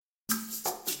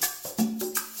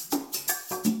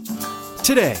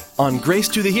Today on Grace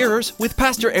to the Hearers with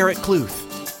Pastor Eric Kluth.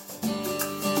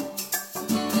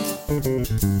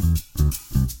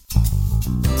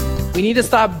 We need to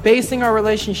stop basing our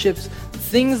relationships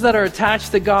things that are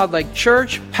attached to God, like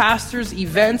church, pastors,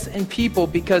 events, and people,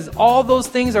 because all those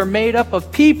things are made up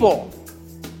of people.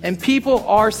 And people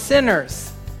are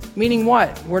sinners. Meaning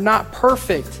what? We're not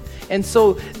perfect. And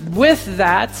so with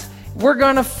that, we're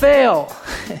going to fail.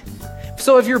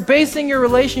 So if you're basing your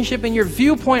relationship and your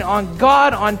viewpoint on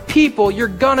God, on people, you're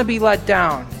going to be let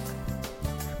down.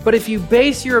 But if you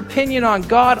base your opinion on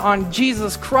God, on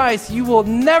Jesus Christ, you will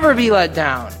never be let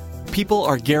down. People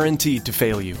are guaranteed to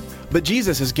fail you, but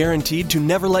Jesus is guaranteed to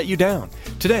never let you down.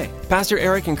 Today, Pastor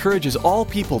Eric encourages all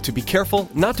people to be careful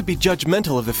not to be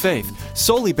judgmental of the faith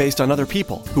solely based on other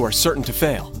people who are certain to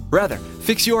fail. Rather,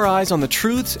 fix your eyes on the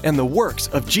truths and the works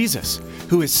of Jesus,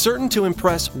 who is certain to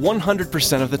impress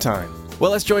 100% of the time. Well,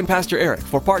 let's join Pastor Eric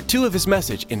for part 2 of his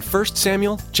message in 1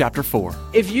 Samuel chapter 4.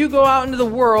 If you go out into the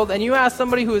world and you ask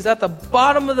somebody who is at the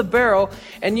bottom of the barrel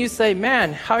and you say,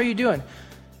 man, how are you doing?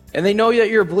 And they know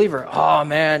that you're a believer. Oh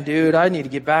man, dude, I need to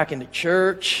get back into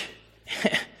church.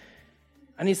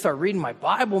 I need to start reading my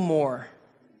Bible more.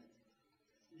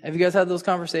 Have you guys had those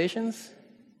conversations?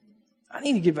 I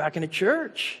need to get back into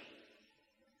church.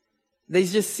 They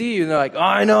just see you and they're like, oh,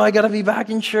 I know, I got to be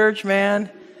back in church, man.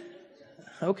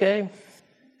 Okay.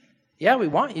 Yeah, we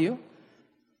want you.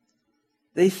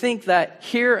 They think that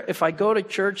here, if I go to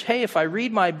church, hey, if I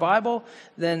read my Bible,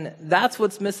 then that's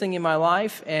what's missing in my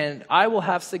life, and I will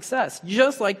have success.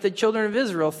 Just like the children of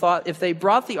Israel thought if they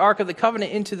brought the Ark of the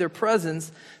Covenant into their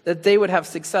presence, that they would have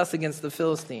success against the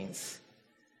Philistines.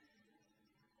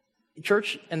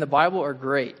 Church and the Bible are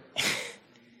great.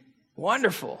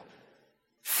 Wonderful.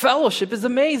 Fellowship is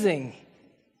amazing,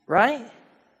 right?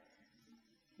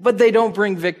 But they don't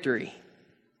bring victory.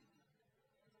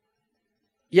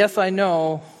 Yes, I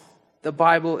know the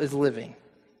Bible is living.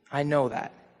 I know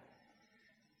that.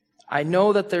 I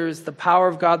know that there's the power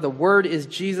of God. The Word is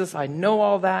Jesus. I know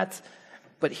all that.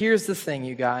 But here's the thing,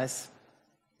 you guys.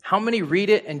 How many read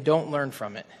it and don't learn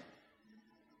from it?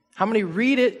 How many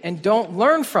read it and don't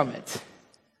learn from it?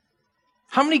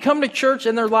 How many come to church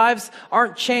and their lives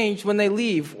aren't changed when they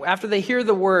leave, after they hear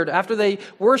the Word, after they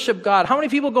worship God? How many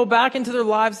people go back into their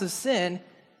lives of sin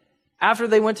after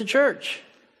they went to church?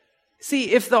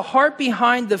 See, if the heart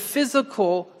behind the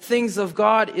physical things of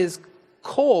God is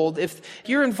cold, if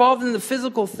you're involved in the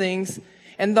physical things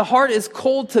and the heart is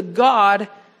cold to God,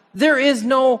 there is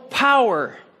no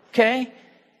power, okay?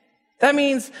 That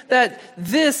means that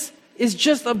this is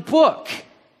just a book,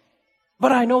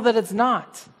 but I know that it's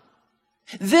not.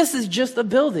 This is just a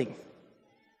building.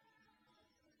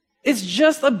 It's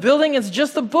just a building, it's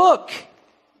just a book.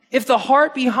 If the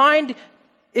heart behind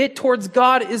it towards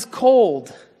God is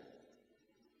cold,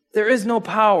 there is no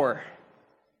power.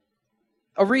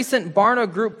 A recent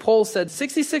Barna Group poll said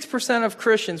 66% of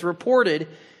Christians reported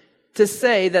to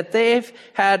say that they've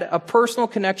had a personal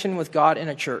connection with God in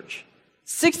a church.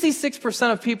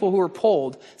 66% of people who were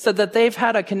polled said that they've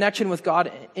had a connection with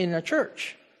God in a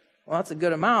church. Well, that's a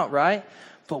good amount, right?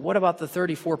 But what about the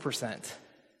 34%?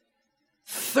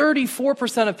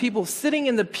 34% of people sitting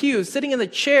in the pews, sitting in the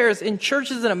chairs in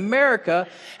churches in America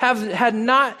had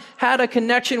not had a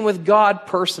connection with God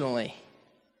personally.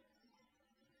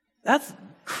 That's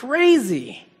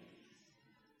crazy.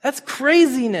 That's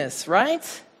craziness,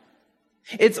 right?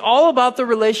 It's all about the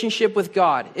relationship with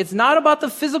God. It's not about the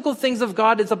physical things of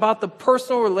God. It's about the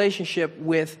personal relationship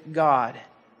with God.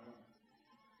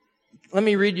 Let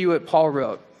me read you what Paul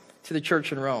wrote to the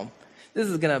church in Rome. This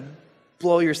is going to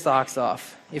blow your socks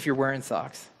off if you're wearing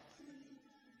socks.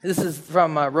 This is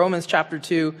from Romans chapter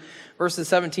 2, verses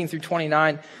 17 through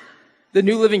 29, the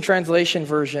New Living Translation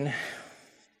version.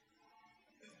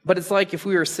 But it's like if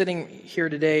we were sitting here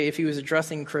today, if he was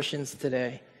addressing Christians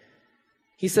today.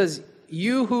 He says,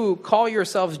 you who call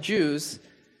yourselves Jews,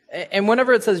 and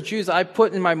whenever it says Jews, I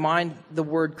put in my mind the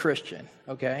word Christian,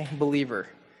 okay, believer.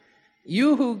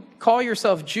 You who call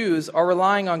yourself Jews are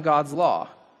relying on God's law,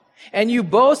 and you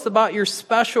boast about your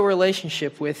special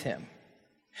relationship with him.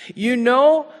 You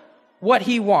know what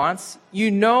he wants. You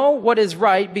know what is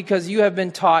right because you have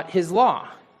been taught his law.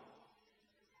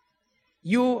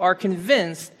 You are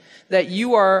convinced that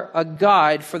you are a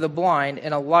guide for the blind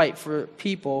and a light for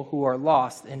people who are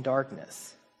lost in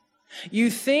darkness.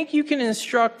 You think you can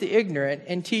instruct the ignorant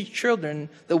and teach children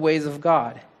the ways of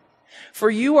God. For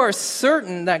you are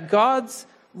certain that God's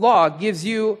law gives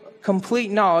you complete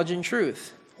knowledge and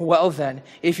truth. Well then,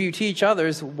 if you teach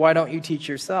others, why don't you teach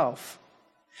yourself?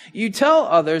 You tell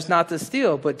others not to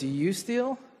steal, but do you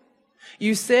steal?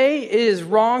 You say it is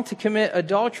wrong to commit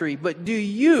adultery, but do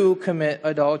you commit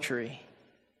adultery?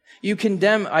 You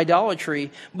condemn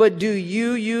idolatry, but do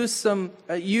you use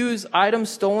items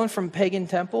stolen from pagan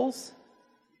temples?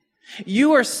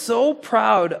 You are so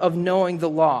proud of knowing the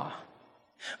law,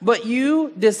 but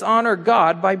you dishonor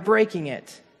God by breaking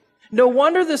it. No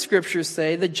wonder the scriptures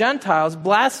say the Gentiles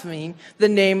blaspheme the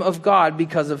name of God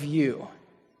because of you.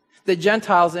 The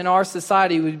Gentiles in our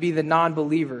society would be the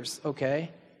non-believers,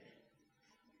 okay?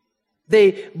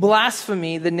 They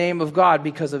blaspheme the name of God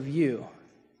because of you.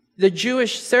 The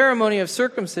Jewish ceremony of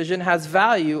circumcision has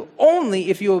value only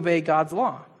if you obey God's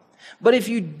law. But if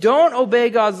you don't obey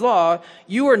God's law,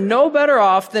 you are no better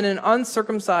off than an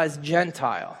uncircumcised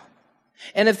Gentile.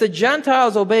 And if the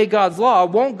Gentiles obey God's law,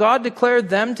 won't God declare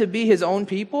them to be his own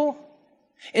people?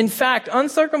 In fact,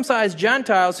 uncircumcised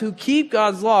Gentiles who keep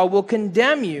God's law will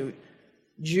condemn you,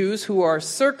 Jews who are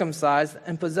circumcised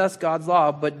and possess God's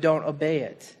law but don't obey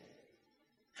it.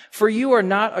 For you are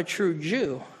not a true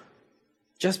Jew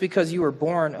just because you were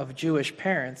born of Jewish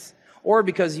parents or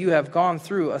because you have gone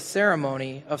through a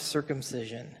ceremony of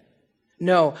circumcision.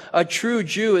 No, a true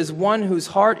Jew is one whose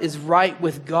heart is right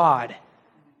with God.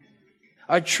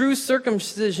 A true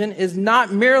circumcision is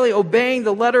not merely obeying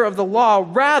the letter of the law.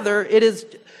 Rather, it is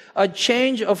a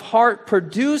change of heart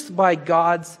produced by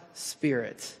God's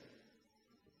Spirit.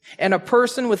 And a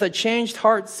person with a changed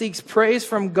heart seeks praise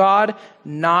from God,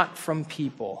 not from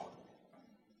people.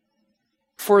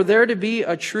 For there to be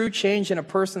a true change in a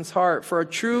person's heart, for a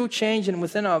true change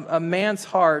within a man's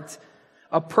heart,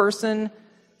 a person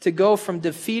to go from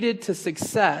defeated to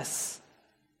success,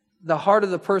 the heart of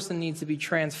the person needs to be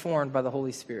transformed by the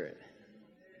Holy Spirit.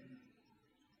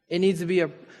 It needs to be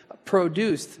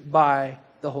produced by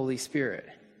the Holy Spirit.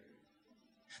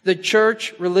 The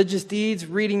church, religious deeds,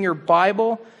 reading your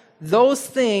Bible, those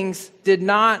things did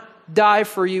not die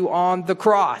for you on the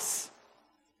cross.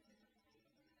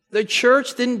 The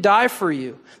church didn't die for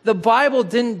you. The Bible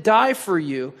didn't die for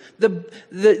you.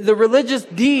 The religious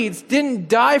deeds didn't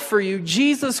die for you.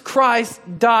 Jesus Christ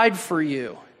died for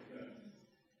you.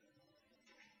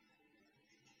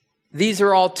 These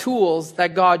are all tools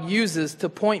that God uses to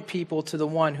point people to the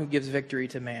one who gives victory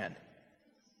to man.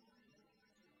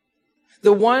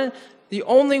 The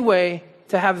only way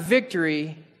to have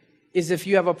victory is if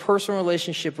you have a personal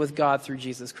relationship with God through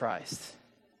Jesus Christ.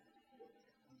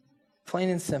 Plain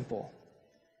and simple.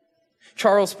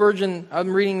 Charles Spurgeon,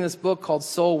 I'm reading this book called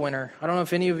Soul Winner. I don't know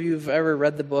if any of you have ever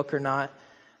read the book or not.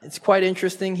 It's quite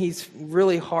interesting. He's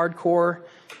really hardcore,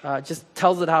 just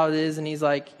tells it how it is. And he's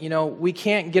like, we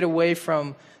can't get away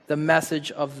from the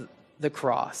message of the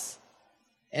cross.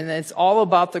 And it's all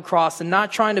about the cross and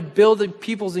not trying to build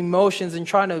people's emotions and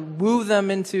trying to woo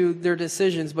them into their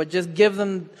decisions, but just give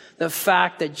them the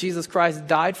fact that Jesus Christ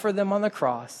died for them on the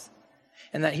cross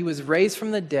and that he was raised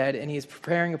from the dead and he is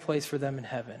preparing a place for them in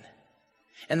heaven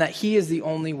and that he is the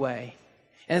only way.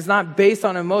 And it's not based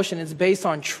on emotion, it's based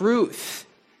on truth.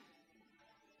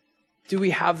 Do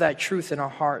we have that truth in our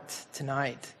hearts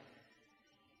tonight?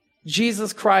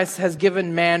 Jesus Christ has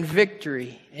given man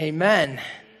victory. Amen.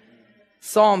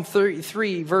 Psalm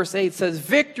 33, verse 8 says,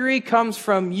 "Victory comes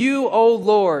from you, O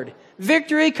Lord.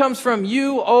 Victory comes from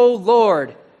you, O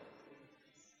Lord."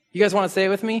 You guys want to say it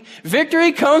with me?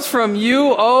 Victory comes from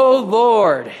you, O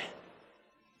Lord.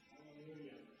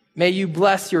 May you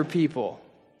bless your people.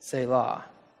 Selah.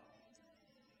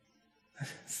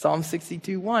 Psalm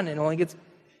 62:1. It only gets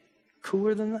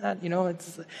cooler than that.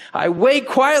 It's, I wait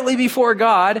quietly before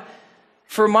God,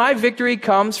 for my victory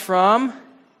comes from...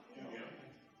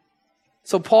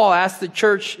 So Paul asked the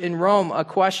church in Rome a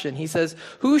question. He says,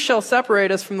 "Who shall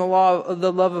separate us from the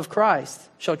love of Christ?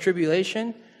 Shall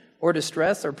tribulation or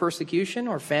distress or persecution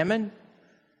or famine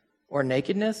or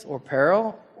nakedness or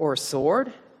peril or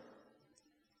sword?"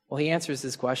 Well, he answers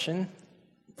this question.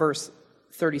 Verse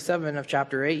 37 of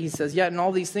chapter 8, he says, "Yet in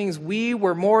all these things we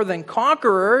were more than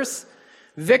conquerors,"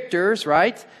 victors,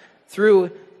 right?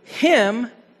 "Through him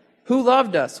who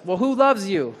loved us." Well, who loves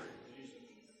you?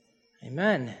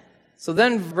 Amen. So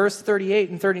then verse 38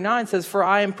 and 39 says, "For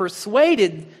I am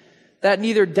persuaded that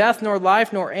neither death nor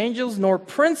life nor angels nor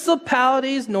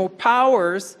principalities nor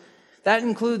powers," that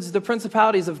includes the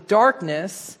principalities of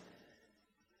darkness,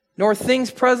 "nor things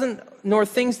present nor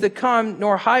things to come,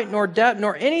 nor height nor depth,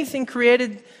 nor anything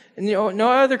created, no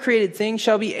other created thing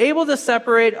shall be able to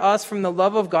separate us from the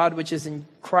love of God which is in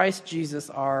Christ Jesus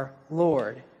our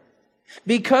Lord."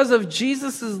 Because of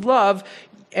Jesus' love,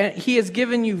 and he has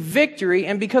given you victory,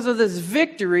 and because of this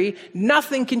victory,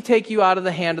 nothing can take you out of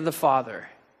the hand of the Father.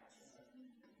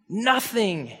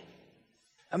 Nothing.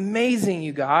 Amazing,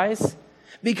 you guys.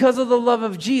 Because of the love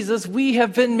of Jesus, we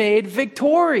have been made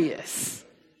victorious.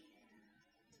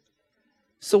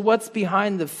 So what's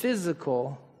behind the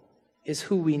physical is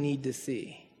who we need to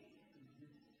see.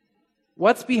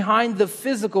 What's behind the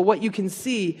physical, what you can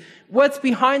see? What's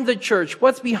behind the church?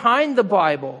 What's behind the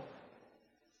Bible?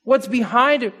 What's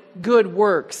behind good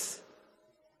works?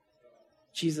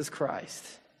 Jesus Christ.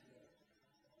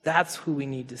 That's who we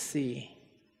need to see.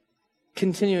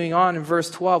 Continuing on in verse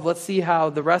 12, let's see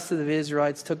how the rest of the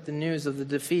Israelites took the news of the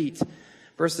defeat.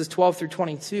 Verses 12 through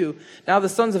 22. Now the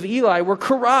sons of Eli were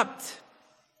corrupt.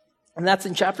 And that's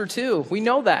in chapter 2. We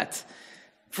know that.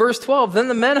 Verse 12, then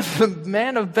the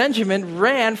man of Benjamin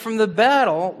ran from the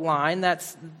battle line,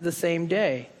 that's the same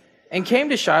day, and came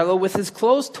to Shiloh with his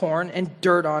clothes torn and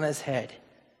dirt on his head.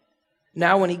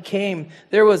 Now when he came,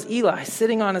 there was Eli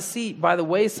sitting on a seat by the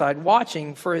wayside,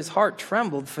 watching, for his heart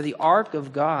trembled for the ark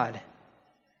of God.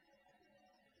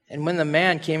 And when the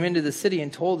man came into the city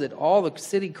and told it, all the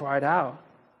city cried out.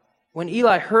 When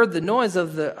Eli heard the noise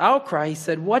of the outcry, he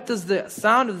said, what does the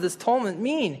sound of this tumult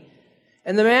mean?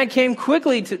 And the man came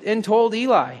quickly and told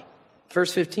Eli.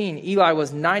 Verse 15, Eli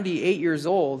was 98 years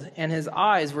old, and his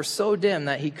eyes were so dim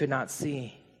that he could not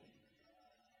see.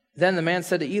 Then the man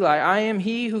said to Eli, I am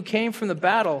he who came from the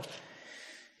battle,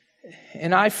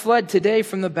 and I fled today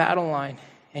from the battle line.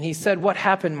 And he said, what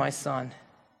happened, my son?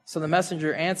 So the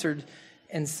messenger answered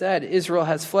and said, Israel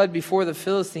has fled before the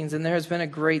Philistines, and there has been a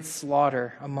great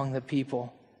slaughter among the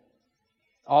people.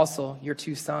 Also, your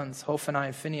 2 sons, Hophni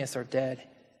and Phinehas, are dead,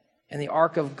 and the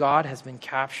ark of God has been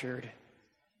captured.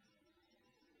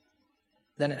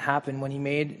 Then it happened when he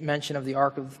made mention of the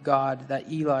ark of God that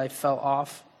Eli fell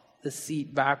off the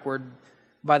seat backward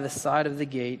by the side of the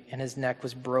gate, and his neck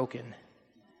was broken,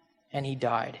 and he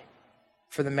died.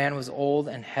 For the man was old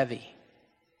and heavy,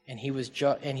 and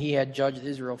he had judged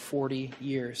Israel 40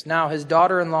 years. Now his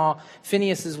daughter-in-law,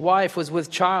 Phinehas' wife, was with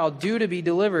child, due to be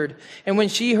delivered. And when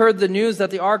she heard the news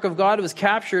that the ark of God was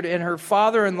captured, and her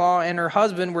father-in-law and her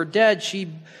husband were dead,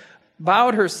 she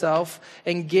bowed herself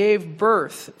and gave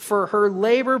birth. For her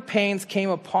labor pains came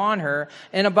upon her.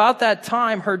 And about that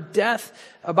time,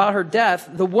 about her death,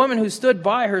 the woman who stood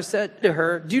by her said to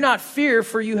her, do not fear,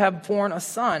 for you have borne a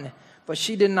son. But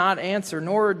she did not answer,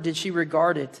 nor did she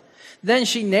regard it. Then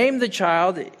she named the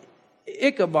child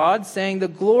Ichabod, saying, the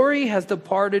glory has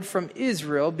departed from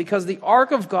Israel, because the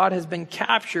ark of God has been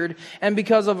captured, and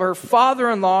because of her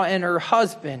father-in-law and her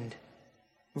husband.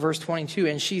 Verse 22,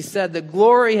 and she said, the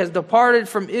glory has departed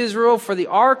from Israel, for the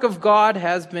ark of God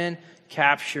has been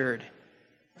captured.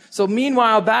 So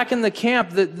meanwhile, back in the camp,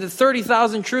 the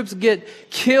 30,000 troops get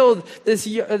killed.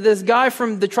 This guy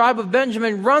from the tribe of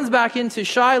Benjamin runs back into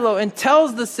Shiloh and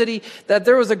tells the city that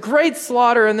there was a great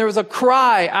slaughter and there was a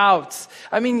cry out.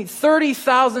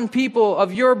 30,000 people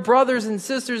of your brothers and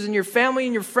sisters and your family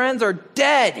and your friends are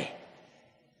dead.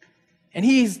 And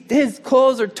his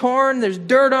clothes are torn. There's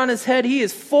dirt on his head. He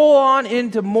is full on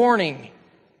into mourning.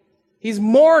 He's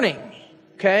mourning,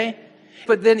 okay?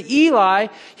 But then Eli,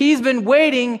 he's been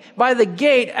waiting by the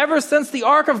gate ever since the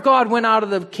ark of God went out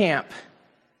of the camp.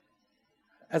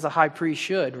 As a high priest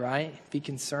should, right? Be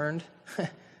concerned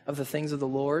of the things of the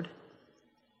Lord.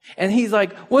 And he's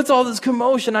like, what's all this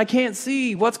commotion? I can't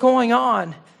see. What's going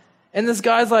on? And this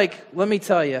guy's like, let me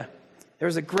tell you,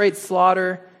 there's a great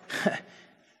slaughter.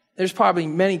 There's probably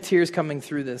many tears coming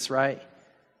through this, right?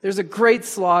 There's a great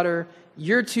slaughter.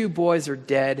 Your 2 boys are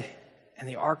dead, and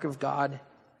the ark of God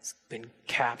has been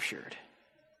captured.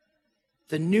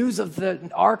 The news of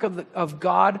the ark of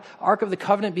God, ark of the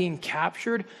covenant being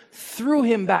captured, threw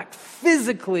him back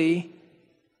physically,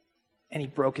 and he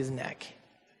broke his neck,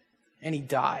 and he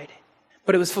died.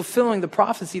 But it was fulfilling the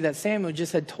prophecy that Samuel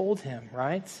just had told him,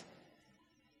 right?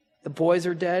 The boys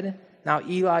are dead. Now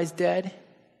Eli's dead.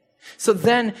 So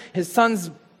then his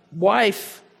son's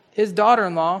wife, his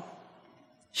daughter-in-law,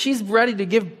 she's ready to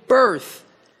give birth.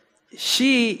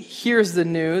 She hears the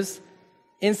news.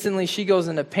 Instantly, she goes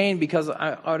into pain because,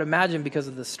 I would imagine, because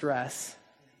of the stress.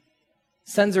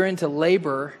 Sends her into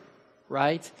labor,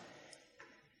 right?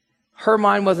 Her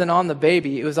mind wasn't on the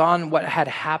baby. It was on what had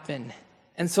happened.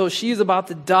 And so she's about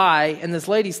to die, and this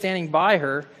lady standing by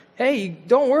her, hey,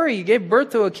 don't worry, you gave birth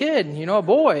to a kid, a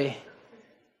boy.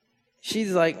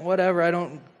 She's like, whatever,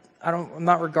 I'm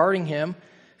not regarding him.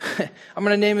 I'm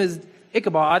going to name his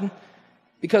Ichabod,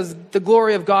 because the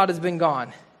glory of God has been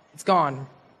gone. It's gone.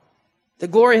 The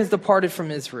glory has departed from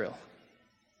Israel.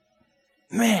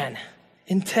 Man,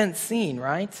 intense scene,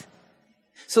 right?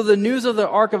 So the news of the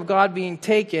ark of God being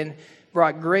taken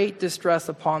brought great distress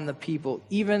upon the people,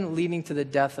 even leading to the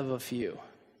death of a few.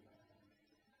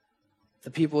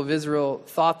 The people of Israel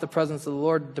thought the presence of the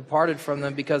Lord departed from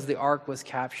them because the ark was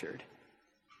captured.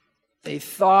 They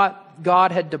thought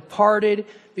God had departed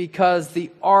because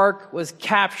the ark was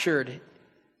captured.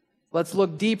 Let's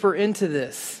look deeper into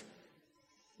this.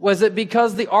 Was it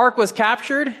because the ark was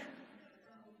captured?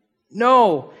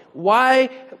 No. Why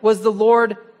had the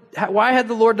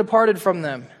Lord departed from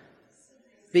them?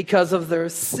 Because of their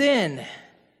sin.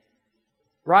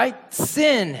 Right?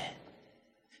 Sin.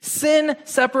 Sin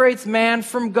separates man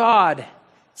from God.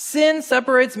 Sin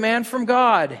separates man from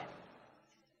God.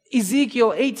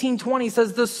 Ezekiel 18:20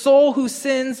 says, "The soul who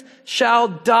sins shall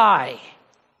die."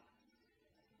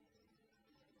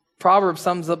 Proverbs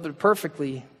sums up it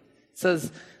perfectly. It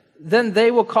says, "Then they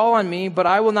will call on me, but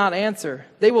I will not answer.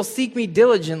 They will seek me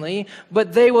diligently,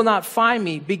 but they will not find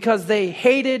me, because they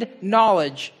hated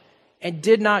knowledge and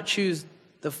did not choose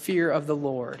the fear of the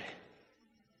Lord."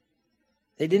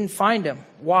 They didn't find him.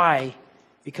 Why?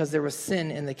 Because there was sin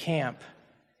in the camp.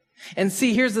 And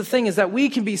see, here's the thing, is that we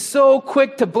can be so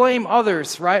quick to blame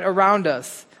others, right, around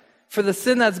us for the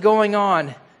sin that's going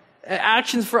on.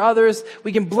 Actions for others,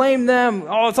 we can blame them.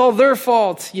 Oh, it's all their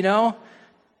fault, you know?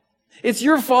 It's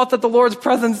your fault that the Lord's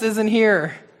presence isn't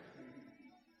here.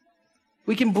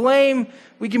 We can blame.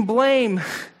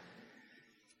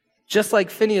 Just like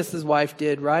Phinehas' wife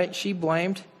did, right? She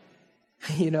blamed,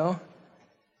 you know?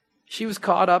 She was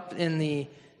caught up in the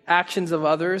actions of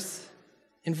others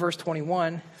in verse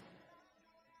 21.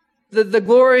 The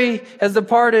glory has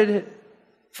departed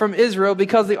from Israel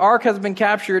because the ark has been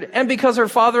captured and because her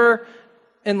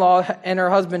father-in-law and her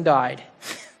husband died.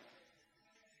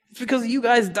 It's because you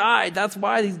guys died. That's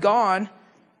why he's gone.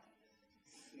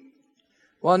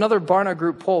 Well, another Barna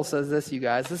Group poll says this, you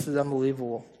guys. This is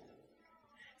unbelievable.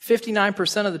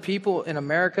 59% of the people in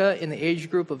America in the age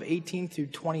group of 18 through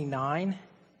 29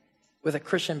 with a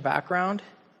Christian background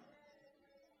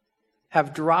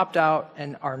have dropped out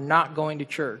and are not going to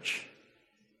church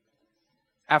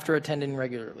after attending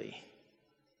regularly.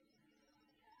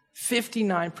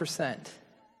 59%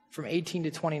 from 18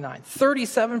 to 29.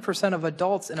 37% of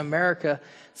adults in America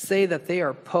say that they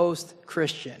are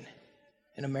post-Christian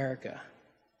in America.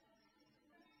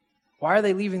 Why are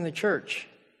they leaving the church?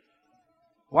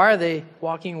 Why are they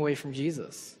walking away from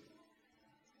Jesus?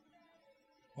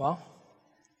 Well,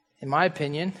 in my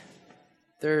opinion,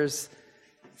 there's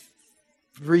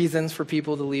reasons for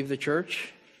people to leave the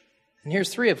church. And here's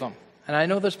 3 of them. And I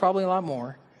know there's probably a lot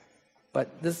more,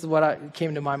 but this is what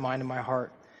came to my mind and my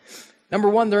heart. Number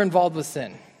 1, they're involved with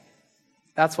sin.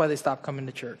 That's why they stop coming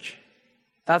to church.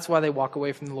 That's why they walk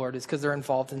away from the Lord, is because they're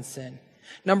involved in sin.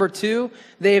 Number 2,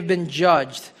 they have been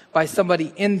judged by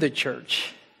somebody in the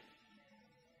church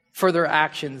for their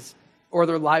actions or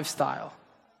their lifestyle.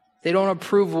 They don't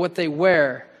approve of what they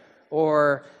wear,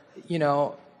 or, you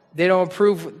know, they don't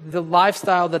approve the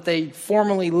lifestyle that they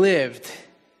formerly lived.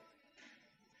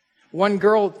 One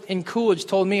girl in Coolidge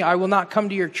told me, "I will not come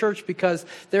to your church because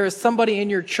there is somebody in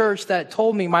your church that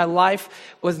told me my life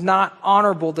was not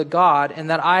honorable to God and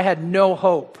that I had no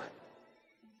hope."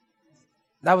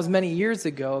 That was many years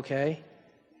ago, okay?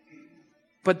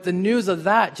 But the news of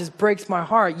that just breaks my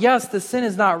heart. Yes, the sin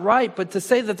is not right, but to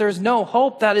say that there's no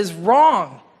hope, that is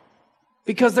wrong.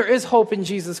 Because there is hope in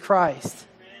Jesus Christ.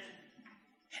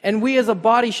 And we as a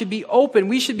body should be open.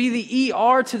 We should be the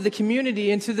ER to the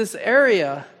community and to this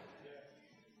area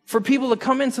for people to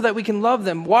come in so that we can love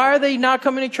them. Why are they not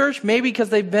coming to church? Maybe because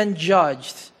they've been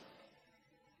judged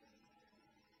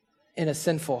in a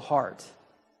sinful heart.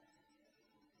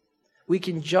 We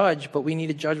can judge, but we need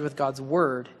to judge with God's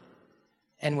word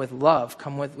and with love.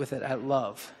 Come with it at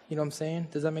love. You know what I'm saying?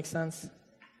 Does that make sense?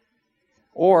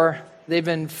 Or they've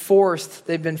been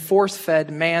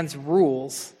force-fed man's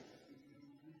rules,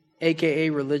 aka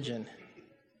religion.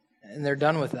 And they're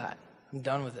done with that. I'm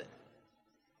done with it.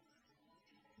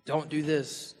 Don't do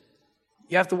this.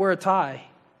 You have to wear a tie.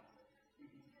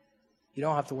 You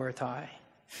don't have to wear a tie.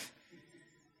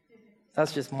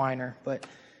 That's just minor, but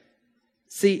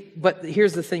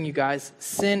here's the thing, you guys.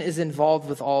 Sin is involved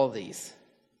with all of these.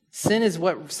 Sin is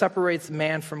what separates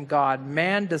man from God.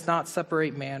 Man does not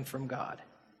separate man from God.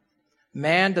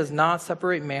 Man does not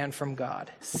separate man from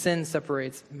God. Sin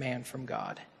separates man from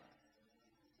God.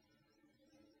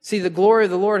 See, the glory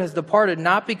of the Lord has departed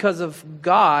not because of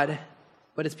God,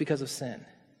 but it's because of sin.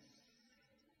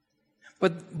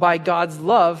 But by God's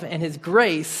love and his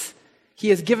grace, he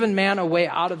has given man a way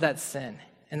out of that sin.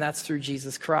 And that's through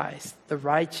Jesus Christ, the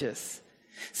righteous.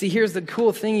 See, here's the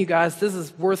cool thing, you guys. This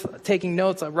is worth taking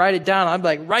notes. I write it down. I'm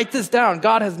like, write this down.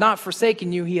 God has not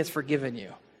forsaken you. He has forgiven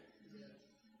you.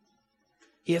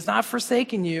 He has not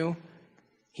forsaken you.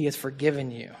 He has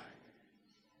forgiven you.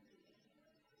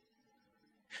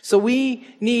 So we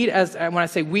need, when I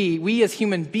say we as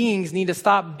human beings need to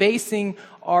stop basing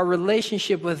our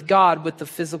relationship with God with the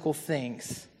physical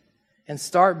things and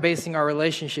start basing our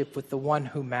relationship with the one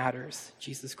who matters,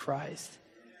 Jesus Christ.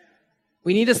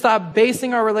 We need to stop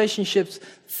basing our relationships,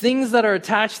 things that are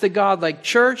attached to God, like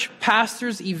church,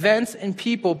 pastors, events, and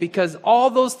people, because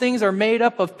all those things are made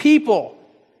up of people.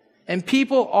 And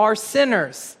people are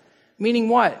sinners. Meaning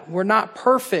what? We're not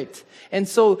perfect. And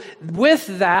so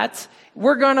with that,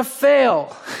 we're going to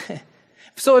fail.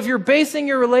 So if you're basing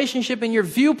your relationship and your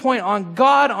viewpoint on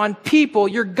God, on people,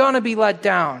 you're going to be let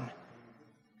down.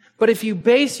 But if you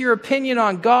base your opinion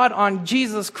on God, on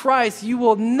Jesus Christ, you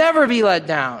will never be let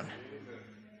down.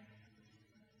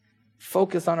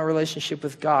 Focus on a relationship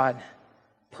with God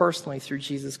personally through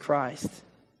Jesus Christ.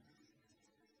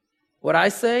 What I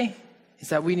say is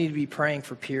that we need to be praying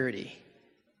for purity.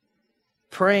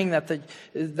 Praying that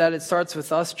it starts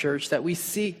with us, church, that we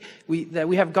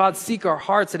have God seek our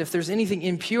hearts, that if there's anything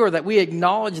impure, that we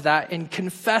acknowledge that and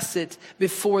confess it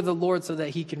before the Lord so that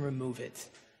he can remove it.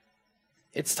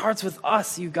 It starts with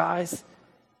us, you guys.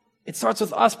 It starts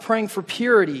with us praying for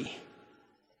purity.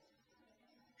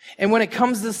 And when it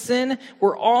comes to sin,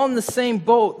 we're all in the same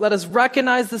boat. Let us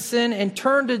recognize the sin and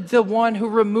turn to the one who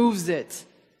removes it.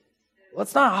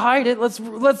 Let's not hide it.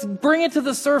 Let's bring it to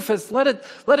the surface. Let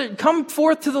it come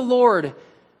forth to the Lord.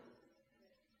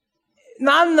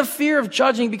 Not in the fear of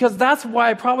judging, because that's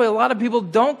why probably a lot of people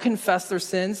don't confess their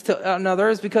sins to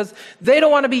others, because they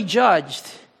don't want to be judged.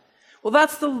 Well,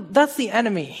 that's the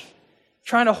enemy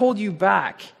trying to hold you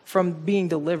back from being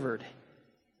delivered.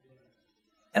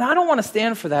 And I don't want to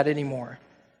stand for that anymore.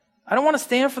 I don't want to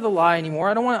stand for the lie anymore.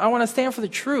 I want to stand for the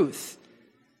truth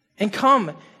and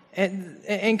come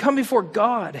before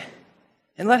God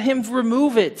and let him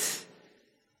remove it.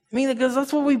 I mean, because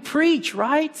that's what we preach,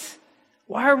 right?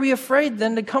 Why are we afraid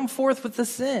then to come forth with the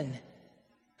sin?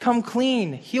 Come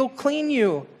clean. He'll clean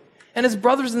you. And as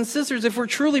brothers and sisters, if we're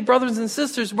truly brothers and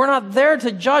sisters, we're not there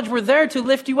to judge. We're there to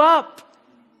lift you up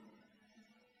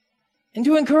and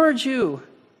to encourage you.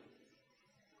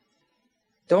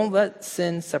 Don't let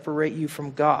sin separate you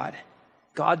from God.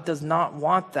 God does not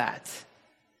want that.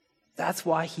 That's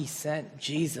why he sent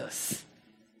Jesus.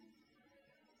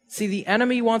 See, the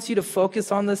enemy wants you to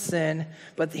focus on the sin,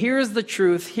 but here's the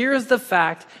truth. Here's the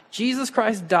fact. Jesus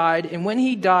Christ died, and when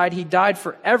he died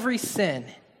for every sin.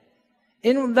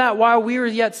 In that while we were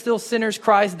yet still sinners,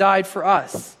 Christ died for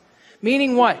us.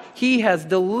 Meaning what? He has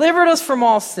delivered us from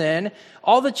all sin.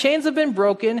 All the chains have been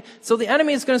broken. So the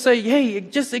enemy is going to say, hey,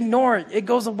 just ignore it. It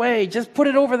goes away. Just put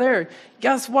it over there.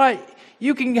 Guess what?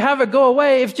 You can have it go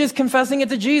away if just confessing it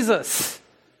to Jesus.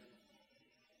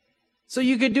 So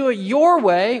you could do it your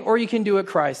way, or you can do it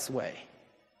Christ's way.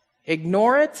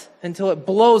 Ignore it until it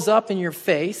blows up in your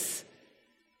face,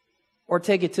 or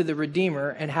take it to the Redeemer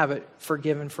and have it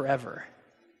forgiven forever.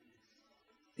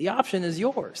 The option is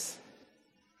yours.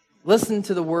 Listen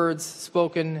to the words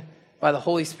spoken by the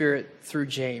Holy Spirit through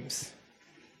James.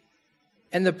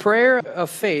 And the prayer of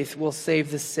faith will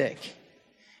save the sick,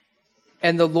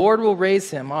 and the Lord will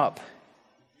raise him up.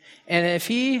 And if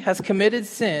he has committed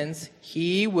sins,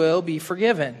 he will be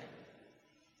forgiven.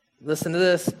 Listen to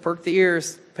this. Perk the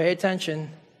ears. Pay attention.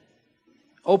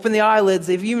 Open the eyelids.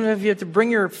 Even if you have to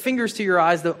bring your fingers to your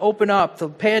eyes, to open up, to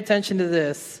pay attention to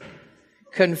this.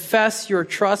 Confess your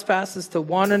trespasses to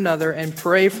one another and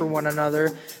pray for one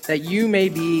another that you may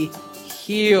be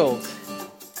healed.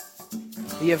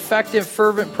 The effective,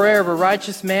 fervent prayer of a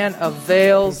righteous man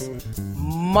avails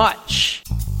much.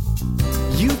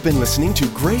 You've been listening to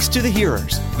Grace to the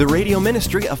Hearers, the radio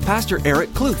ministry of Pastor Eric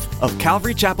Kluth of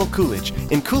Calvary Chapel Coolidge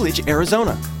in Coolidge,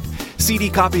 Arizona. CD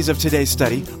copies of today's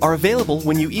study are available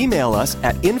when you email us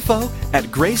at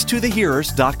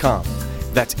info@gracetothehearers.com.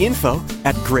 That's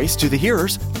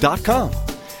info@gracetothehearers.com.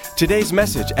 Today's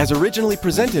message, as originally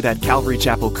presented at Calvary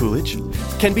Chapel Coolidge,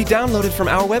 can be downloaded from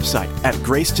our website at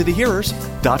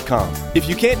gracetothehearers.com. If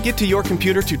you can't get to your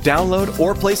computer to download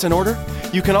or place an order,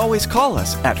 you can always call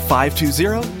us at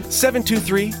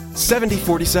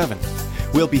 520-723-7047.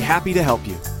 We'll be happy to help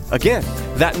you. Again,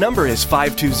 that number is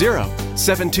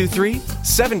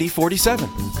 520-723-7047.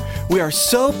 We are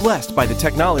so blessed by the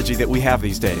technology that we have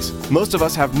these days. Most of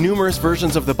us have numerous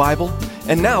versions of the Bible,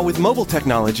 and now with mobile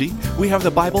technology, we have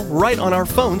the Bible right on our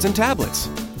phones and tablets.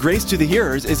 Grace to the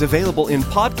Hearers is available in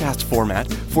podcast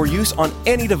format for use on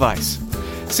any device.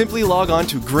 Simply log on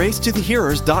to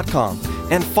gracetothehearers.com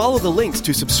and follow the links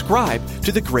to subscribe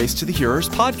to the Grace to the Hearers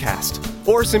podcast.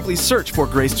 or simply search for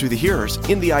Grace to the Hearers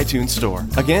in the iTunes Store.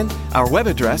 Again, our web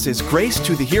address is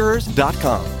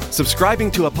gracetothehearers.com.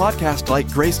 Subscribing to a podcast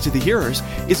like Grace to the Hearers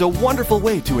is a wonderful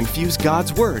way to infuse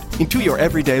God's Word into your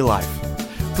everyday life.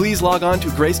 Please log on to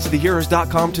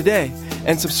gracetothehearers.com today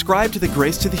and subscribe to the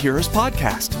Grace to the Hearers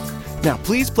podcast. Now,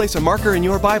 please place a marker in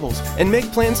your Bibles and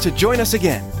make plans to join us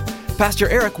again. Pastor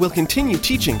Eric will continue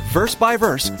teaching verse by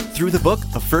verse through the book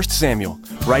of 1 Samuel,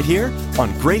 right here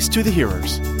on Grace to the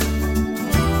Hearers.